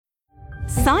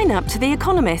Sign up to The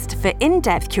Economist for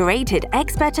in-depth curated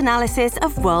expert analysis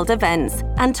of world events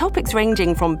and topics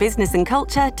ranging from business and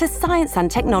culture to science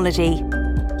and technology.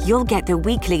 You'll get the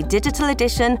weekly digital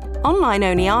edition,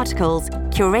 online-only articles,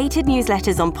 curated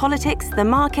newsletters on politics, the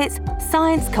markets,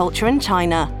 science, culture and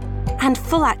China, and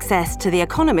full access to The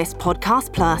Economist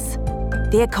Podcast Plus.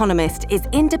 The Economist is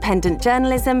independent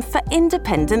journalism for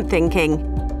independent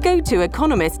thinking. Go to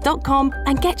economist.com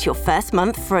and get your first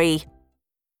month free.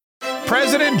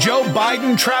 President Joe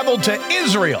Biden traveled to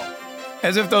Israel,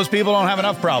 as if those people don't have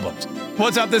enough problems.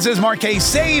 What's up? This is Mark K.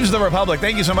 Saves the Republic.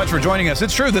 Thank you so much for joining us.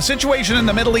 It's true. The situation in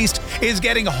the Middle East is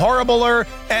getting horribler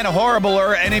and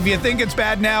horribler. And if you think it's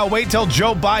bad now, wait till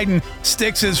Joe Biden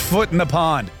sticks his foot in the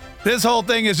pond. This whole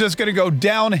thing is just going to go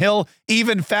downhill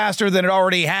even faster than it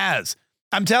already has.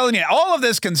 I'm telling you, all of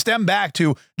this can stem back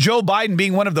to Joe Biden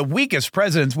being one of the weakest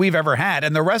presidents we've ever had,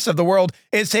 and the rest of the world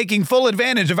is taking full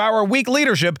advantage of our weak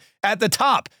leadership at the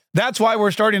top. That's why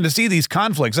we're starting to see these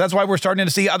conflicts. That's why we're starting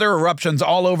to see other eruptions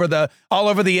all over the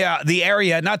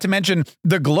area, not to mention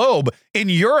the globe. In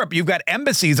Europe, you've got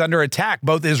embassies under attack,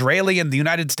 both Israeli and the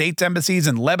United States embassies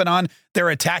in Lebanon. They're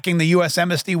attacking the U.S.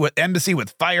 embassy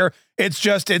with fire.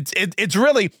 It's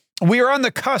really, we are on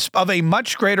the cusp of a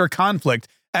much greater conflict.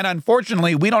 And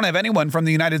unfortunately, we don't have anyone from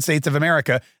the United States of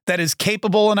America that is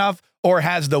capable enough or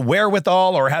has the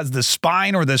wherewithal or has the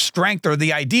spine or the strength or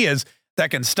the ideas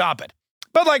that can stop it.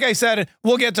 But like I said,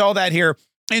 we'll get to all that here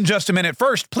in just a minute.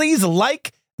 First, please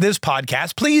like this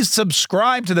podcast. Please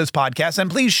subscribe to this podcast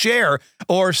and please share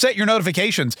or set your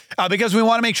notifications because we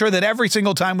want to make sure that every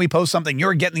single time we post something,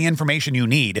 you're getting the information you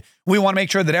need. We want to make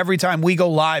sure that every time we go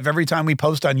live, every time we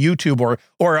post on YouTube or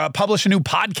publish a new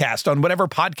podcast on whatever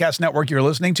podcast network you're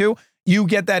listening to, you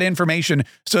get that information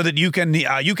so that you can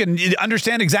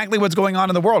understand exactly what's going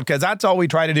on in the world, because that's all we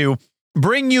try to do.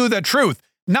 Bring you the truth,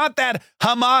 not that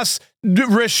Hamas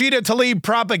Rashida Tlaib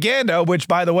propaganda, which,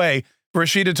 by the way,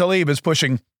 Rashida Tlaib is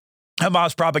pushing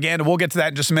Hamas propaganda. We'll get to that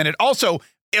in just a minute. Also,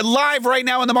 live right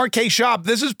now in the Mark K shop,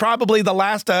 this is probably the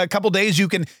last couple days you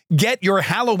can get your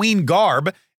Halloween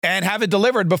garb and have it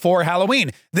delivered before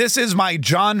Halloween. This is my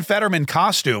John Fetterman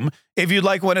costume. If you'd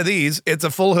like one of these, it's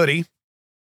a full hoodie.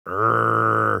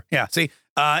 Yeah, see?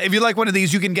 If you'd like one of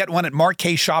these, you can get one at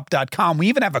markshop.com. We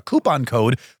even have a coupon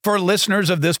code for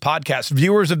listeners of this podcast,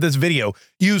 viewers of this video.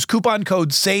 Use coupon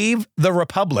code SAVE the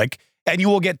Republic, and you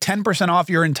will get 10% off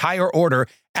your entire order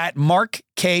at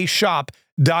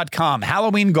markshop.com.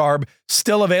 Halloween garb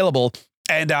still available,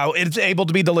 and it's able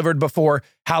to be delivered before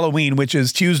Halloween, which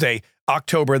is Tuesday,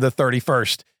 October the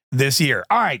 31st this year.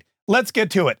 All right, let's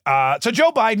get to it. So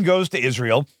Joe Biden goes to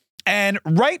Israel, and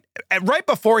right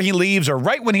before he leaves, or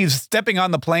right when he's stepping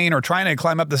on the plane or trying to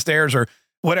climb up the stairs or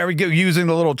whatever, using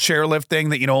the little chairlift thing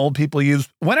that, old people use,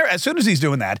 as soon as he's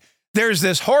doing that, there's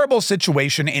this horrible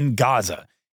situation in Gaza.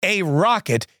 A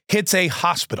rocket hits a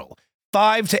hospital.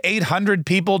 500 to 800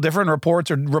 people, different reports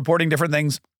are reporting different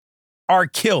things, are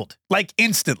killed, like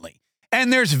instantly.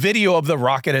 And there's video of the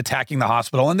rocket attacking the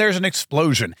hospital, and there's an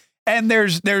explosion. And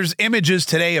there's images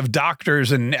today of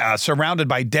doctors and surrounded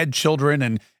by dead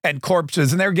children and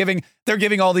corpses, and they're giving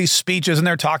all these speeches, and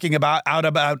they're talking about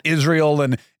Israel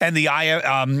and the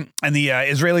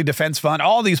Israeli Defense Fund,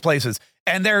 all these places,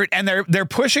 and they're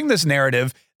pushing this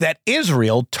narrative that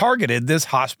Israel targeted this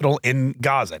hospital in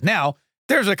Gaza. Now,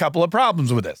 there's a couple of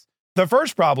problems with this. The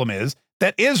first problem is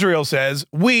that Israel says,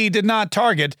 we did not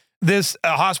target this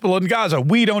hospital in Gaza.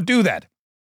 We don't do that.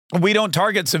 We don't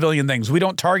target civilian things. We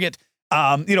don't target,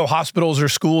 hospitals or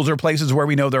schools or places where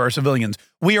we know there are civilians.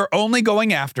 We are only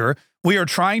going after, we are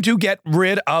trying to get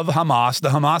rid of Hamas, the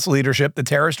Hamas leadership, the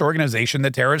terrorist organization,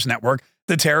 the terrorist network,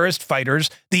 the terrorist fighters,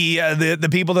 the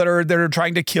people that are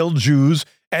trying to kill Jews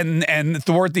and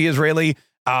thwart the Israeli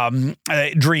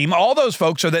dream. All those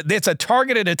folks, so that it's a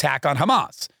targeted attack on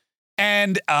Hamas.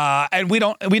 And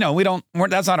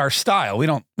that's not our style. We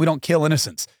don't kill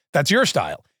innocents. That's your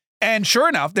style. And sure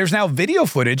enough, there's now video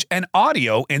footage and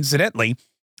audio, incidentally,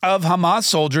 of Hamas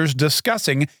soldiers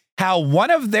discussing how one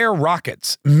of their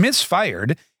rockets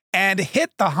misfired and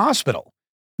hit the hospital.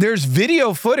 There's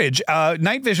video footage,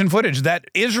 night vision footage that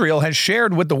Israel has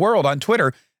shared with the world on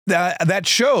Twitter that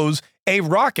shows a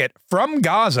rocket from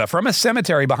Gaza, from a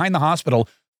cemetery behind the hospital,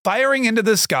 firing into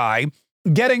the sky,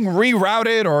 getting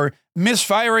rerouted or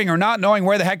misfiring or not knowing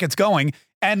where the heck it's going,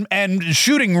 and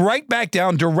shooting right back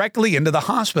down directly into the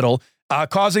hospital,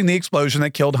 causing the explosion that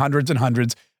killed hundreds and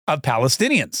hundreds of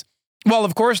Palestinians. Well,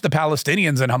 of course, the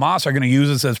Palestinians and Hamas are going to use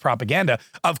this as propaganda.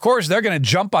 Of course, they're going to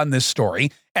jump on this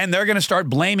story, and they're going to start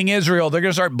blaming Israel. They're going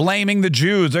to start blaming the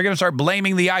Jews. They're going to start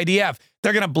blaming the IDF.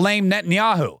 They're going to blame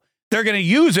Netanyahu. They're going to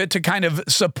use it to kind of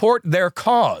support their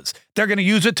cause. They're going to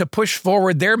use it to push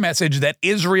forward their message that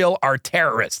Israel are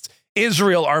terrorists.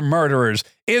 Israel are murderers.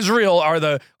 Israel are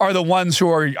the ones who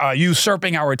are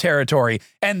usurping our territory,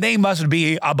 and they must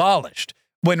be abolished.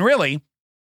 When really,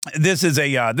 this is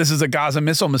a Gaza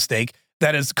missile mistake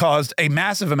that has caused a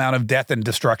massive amount of death and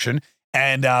destruction,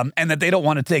 and that they don't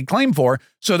want to take claim for,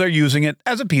 so they're using it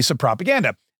as a piece of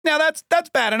propaganda. Now that's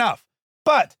bad enough,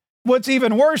 but what's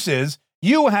even worse is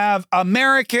you have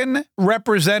American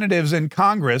representatives in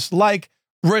Congress like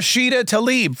Rashida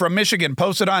Tlaib from Michigan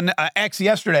posted on X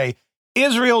yesterday.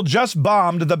 Israel just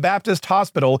bombed the Baptist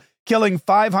hospital, killing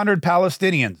 500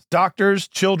 Palestinians, doctors,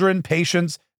 children,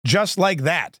 patients, just like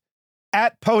that.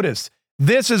 At POTUS,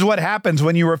 this is what happens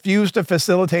when you refuse to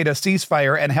facilitate a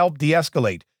ceasefire and help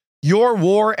de-escalate. Your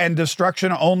war and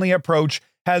destruction only approach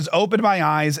has opened my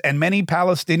eyes and many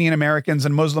Palestinian Americans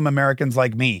and Muslim Americans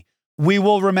like me. We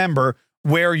will remember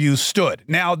where you stood.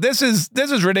 Now, this is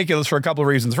ridiculous for a couple of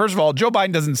reasons. First of all, Joe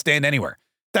Biden doesn't stand anywhere.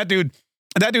 That dude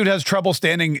has trouble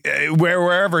standing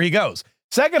wherever he goes.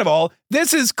 Second of all,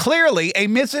 this is clearly a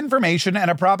misinformation and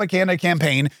a propaganda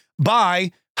campaign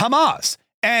by Hamas.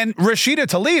 And Rashida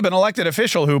Tlaib, an elected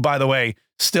official who, by the way,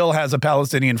 still has a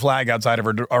Palestinian flag outside of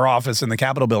her office in the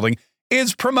Capitol building,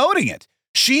 is promoting it.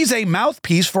 She's a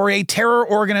mouthpiece for a terror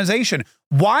organization.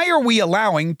 Why are we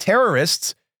allowing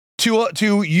terrorists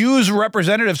to use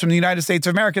representatives from the United States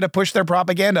of America to push their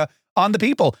propaganda on the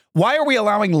people? Why are we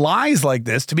allowing lies like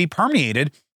this to be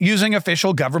permeated using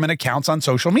official government accounts on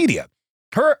social media?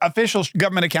 Her official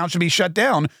government account should be shut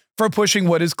down for pushing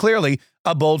what is clearly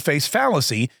a bold-faced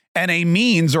fallacy and a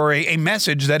means or a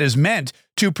message that is meant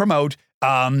to promote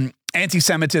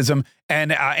anti-Semitism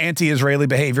and anti-Israeli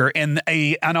behavior in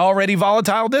an already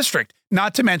volatile district,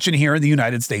 not to mention here in the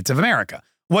United States of America.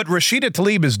 What Rashida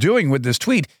Tlaib is doing with this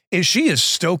tweet is she is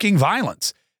stoking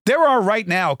violence. There are right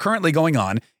now currently going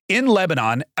on in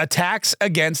Lebanon attacks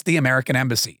against the American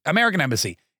embassy.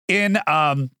 In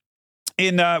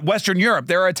Western Europe,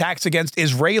 there are attacks against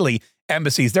Israeli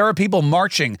embassies. There are people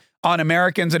marching on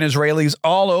Americans and Israelis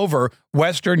all over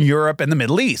Western Europe and the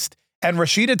Middle East. And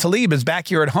Rashida Tlaib is back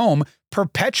here at home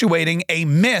perpetuating a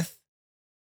myth.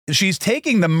 She's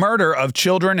taking the murder of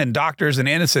children and doctors and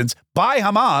innocents by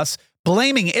Hamas,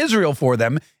 blaming Israel for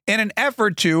them in an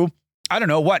effort to,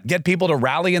 get people to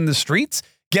rally in the streets,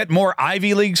 get more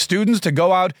Ivy League students to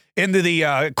go out into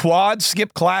the quad,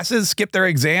 skip classes, skip their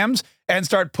exams, and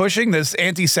start pushing this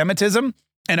anti-Semitism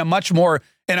in a much more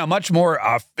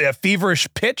feverish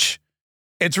pitch.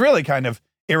 It's really kind of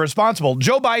irresponsible.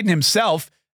 Joe Biden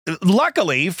himself,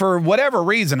 luckily, for whatever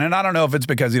reason, and I don't know if it's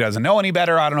because he doesn't know any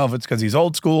better, I don't know if it's because he's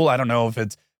old school, I don't know if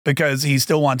it's because he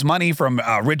still wants money from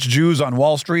rich Jews on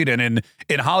Wall Street and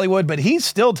in Hollywood, but he's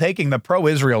still taking the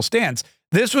pro-Israel stance.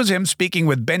 This was him speaking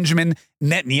with Benjamin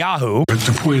Netanyahu. But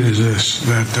the point is this,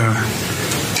 that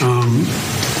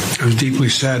I was deeply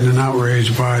saddened and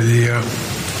outraged by the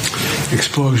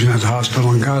explosion at the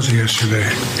hospital in Gaza yesterday.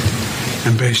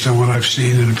 And based on what I've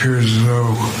seen, it appears as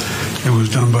though it was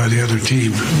done by the other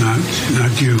team,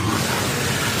 not you.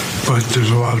 But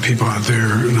there's a lot of people out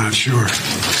there not sure.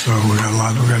 So we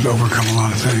got to overcome a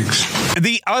lot of things.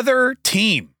 The other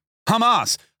team,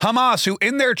 Hamas, who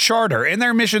in their charter, in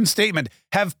their mission statement,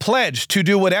 have pledged to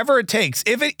do whatever it takes,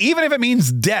 even if it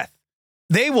means death.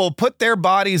 They will put their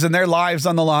bodies and their lives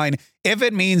on the line if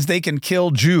it means they can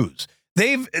kill Jews.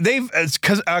 They've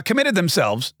committed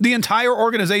themselves, the entire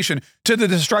organization, to the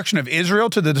destruction of Israel,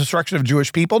 to the destruction of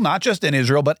Jewish people, not just in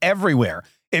Israel, but everywhere.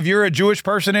 If you're a Jewish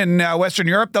person in Western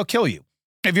Europe, they'll kill you.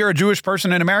 If you're a Jewish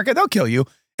person in America, they'll kill you.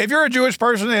 If you're a Jewish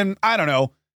person in,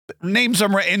 name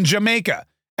somewhere in Jamaica,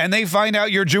 and they find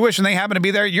out you're Jewish and they happen to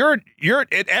be there,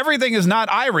 everything is not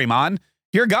Irie,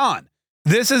 you're gone.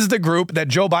 This is the group that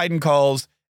Joe Biden calls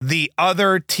the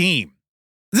other team.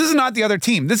 This is not the other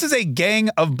team. This is a gang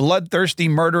of bloodthirsty,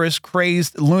 murderous,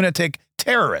 crazed, lunatic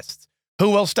terrorists who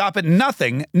will stop at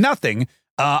nothing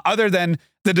other than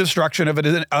the destruction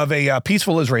of a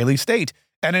peaceful Israeli state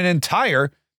and an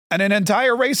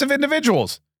entire race of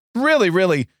individuals. Really,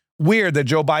 really weird that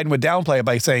Joe Biden would downplay it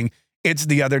by saying it's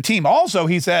the other team. Also,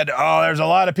 he said, there's a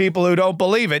lot of people who don't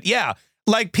believe it. Yeah,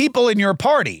 like people in your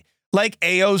party, like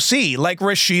AOC, like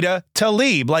Rashida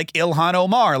Tlaib, like Ilhan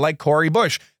Omar, like Cori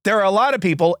Bush. There are a lot of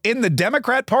people in the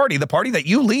Democrat Party, the party that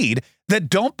you lead, that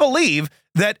don't believe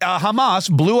that Hamas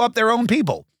blew up their own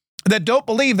people, that don't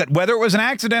believe that whether it was an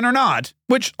accident or not,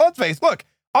 which, let's face, look,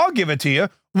 I'll give it to you.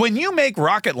 When you make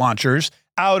rocket launchers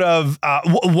out of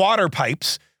water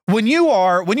pipes, when you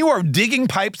are digging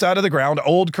pipes out of the ground,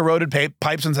 old corroded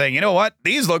pipes, and saying, you know what,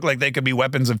 these look like they could be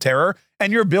weapons of terror,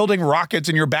 and you're building rockets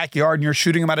in your backyard and you're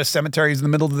shooting them out of cemeteries in the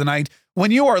middle of the night, when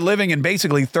you are living in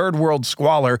basically third world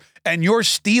squalor and you're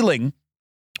stealing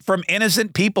from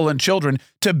innocent people and children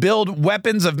to build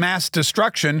weapons of mass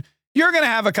destruction, you're going to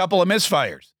have a couple of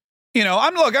misfires. You know,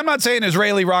 I'm not saying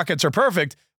Israeli rockets are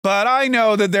perfect, but I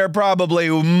know that they're probably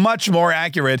much more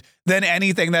accurate than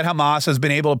anything that Hamas has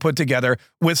been able to put together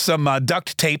with some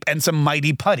duct tape and some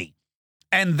mighty putty.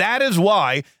 And that is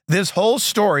why this whole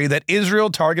story that Israel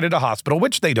targeted a hospital,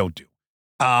 which they don't do,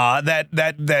 that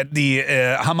the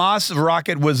Hamas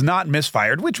rocket was not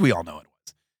misfired, which we all know it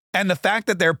was. And the fact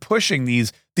that they're pushing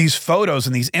these photos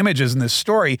and these images and this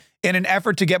story in an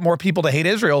effort to get more people to hate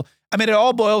Israel, I mean, it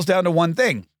all boils down to one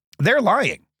thing. They're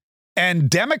lying. And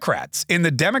Democrats in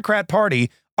the Democrat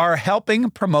Party are helping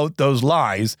promote those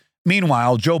lies.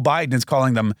 Meanwhile, Joe Biden is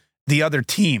calling them the other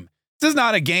team. This is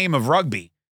not a game of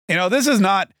rugby. You know, this is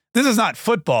not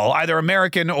football, either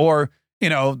American or, you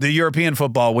know, the European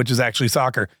football, which is actually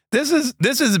soccer. This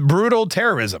is brutal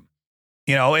terrorism.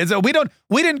 You know,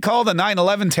 we didn't call the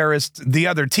 9/11 terrorists the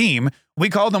other team. We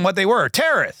called them what they were,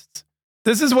 terrorists.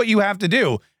 This is what you have to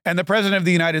do. And the president of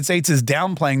the United States is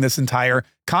downplaying this entire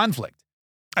conflict.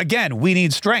 Again, we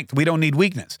need strength. We don't need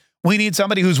weakness. We need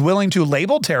somebody who's willing to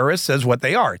label terrorists as what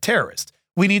they are, terrorists.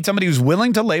 We need somebody who's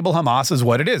willing to label Hamas as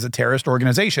what it is, a terrorist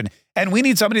organization. And we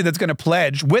need somebody that's going to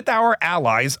pledge with our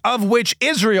allies, of which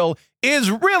Israel is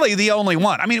really the only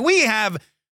one. I mean, we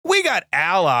got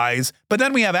allies, but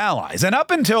then we have allies. And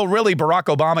up until really Barack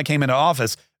Obama came into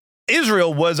office,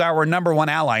 Israel was our number one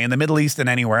ally in the Middle East and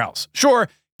anywhere else. Sure,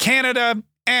 Canada,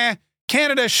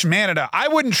 schmanada. I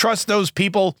wouldn't trust those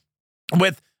people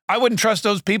with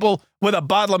a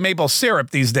bottle of maple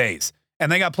syrup these days.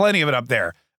 And they got plenty of it up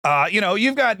there. You know,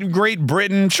 you've got Great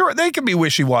Britain. Sure, they can be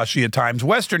wishy-washy at times.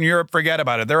 Western Europe, forget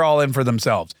about it. They're all in for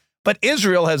themselves. But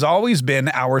Israel has always been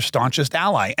our staunchest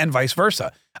ally, and vice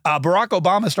versa. Barack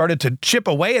Obama started to chip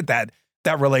away at that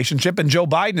relationship, and Joe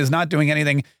Biden is not doing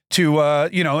anything to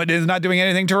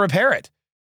repair it.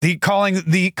 Calling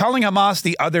Hamas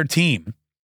the other team,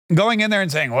 going in there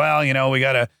and saying, well, you know, we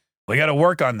gotta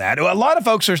work on that. A lot of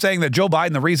folks are saying that Joe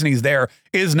Biden, the reason he's there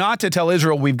is not to tell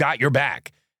Israel we've got your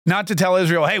back, not to tell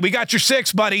Israel, hey, we got your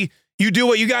six, buddy. You do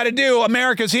what you got to do.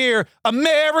 America's here.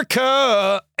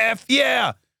 America, F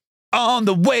yeah. On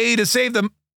the way to save the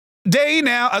day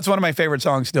now. That's one of my favorite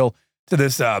songs still to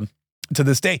this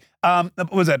day.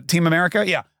 Was that Team America?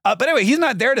 Yeah. But anyway, he's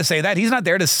not there to say that. He's not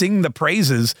there to sing the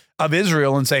praises of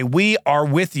Israel and say, we are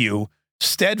with you,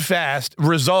 steadfast,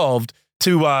 resolved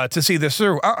to see this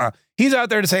through. He's out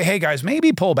there to say, hey guys,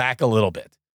 maybe pull back a little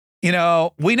bit. You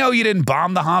know, we know you didn't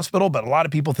bomb the hospital, but a lot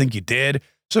of people think you did.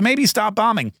 So maybe stop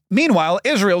bombing. Meanwhile,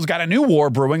 Israel's got a new war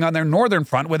brewing on their northern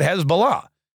front with Hezbollah.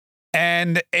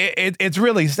 And it's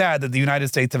really sad that the United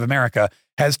States of America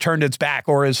has turned its back,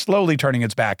 or is slowly turning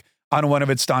its back, on one of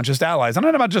its staunchest allies. I'm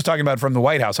not just talking about from the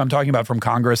White House. I'm talking about from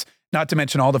Congress, not to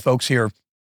mention all the folks here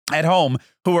at home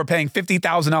who are paying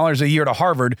 $50,000 a year to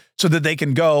Harvard so that they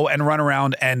can go and run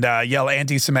around and yell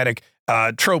anti-Semitic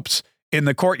tropes in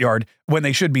the courtyard when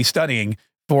they should be studying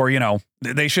for, you know,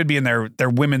 they should be in their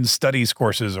women's studies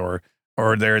courses or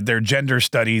their gender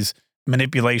studies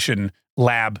manipulation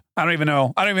lab. I don't even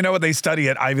know what they study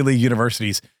at Ivy League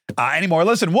universities anymore.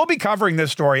 Listen, we'll be covering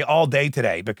this story all day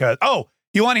today because,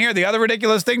 you want to hear the other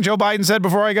ridiculous thing Joe Biden said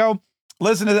before I go?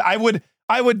 Listen to that.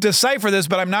 I would decipher this,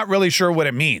 but I'm not really sure what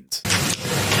it means.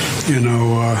 You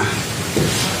know,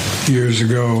 years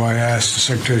ago, I asked the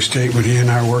Secretary of State when he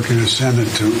and I worked in the Senate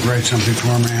to write something for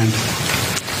him, and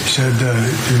he said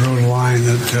he wrote a line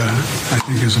that I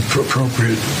think is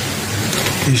appropriate.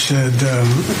 He said,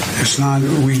 it's not,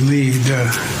 we lead,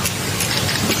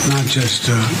 not just,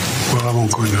 well, I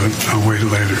won't go into it. I'll wait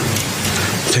later.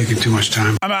 Taking too much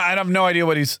time. I have no idea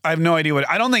I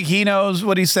don't think he knows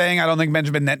what he's saying. I don't think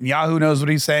Benjamin Netanyahu knows what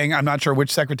he's saying. I'm not sure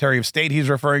which Secretary of State he's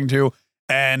referring to.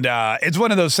 And it's one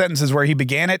of those sentences where he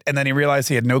began it and then he realized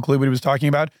he had no clue what he was talking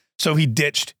about. So he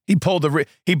ditched. He pulled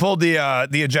the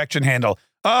ejection handle.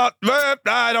 I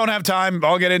don't have time.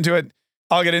 I'll get into it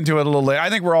a little later. I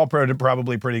think we're all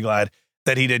probably pretty glad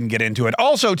that he didn't get into it.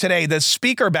 Also today, the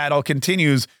speaker battle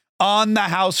continues on the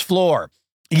House floor.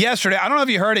 Yesterday, I don't know if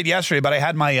you heard it yesterday, but I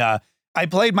had I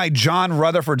played my John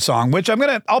Rutherford song, which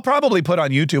I'll probably put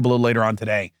on YouTube a little later on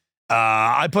today.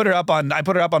 I put it up on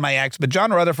my X, but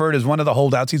John Rutherford is one of the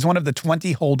holdouts. He's one of the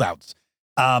 20 holdouts,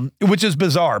 which is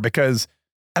bizarre because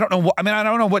I don't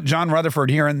know what John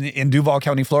Rutherford here in Duval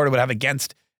County, Florida would have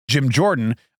against Jim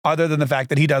Jordan other than the fact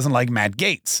that he doesn't like Matt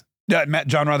Gaetz.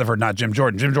 John Rutherford, not Jim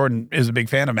Jordan. Jim Jordan is a big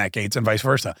fan of Matt Gaetz and vice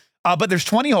versa. But there's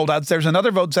 20 holdouts. There's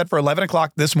another vote set for 11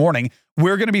 o'clock this morning.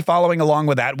 We're going to be following along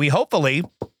with that. We hopefully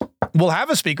will have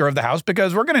a Speaker of the House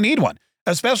because we're going to need one,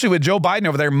 especially with Joe Biden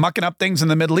over there mucking up things in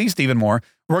the Middle East even more.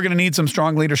 We're going to need some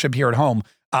strong leadership here at home.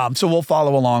 So we'll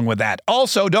follow along with that.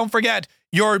 Also, don't forget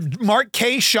your Mark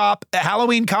K Shop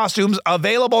Halloween costumes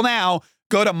available now.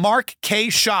 Go to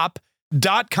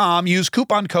markkshop.com. Use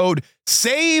coupon code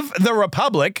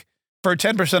SAVETheRepublic for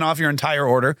 10% off your entire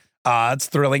order. It's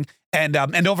thrilling. And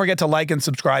don't forget to like and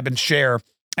subscribe and share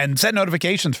and set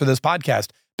notifications for this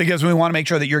podcast because we want to make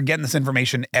sure that you're getting this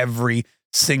information every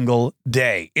single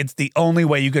day. It's the only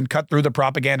way you can cut through the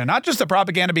propaganda, not just the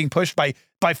propaganda being pushed by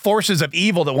forces of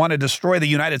evil that want to destroy the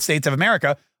United States of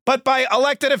America, but by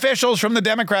elected officials from the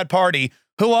Democrat Party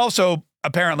who also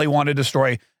apparently want to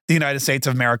destroy the United States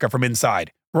of America from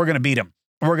inside. We're going to beat them.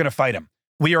 We're going to fight them.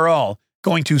 We are all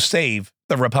going to save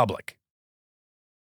the Republic.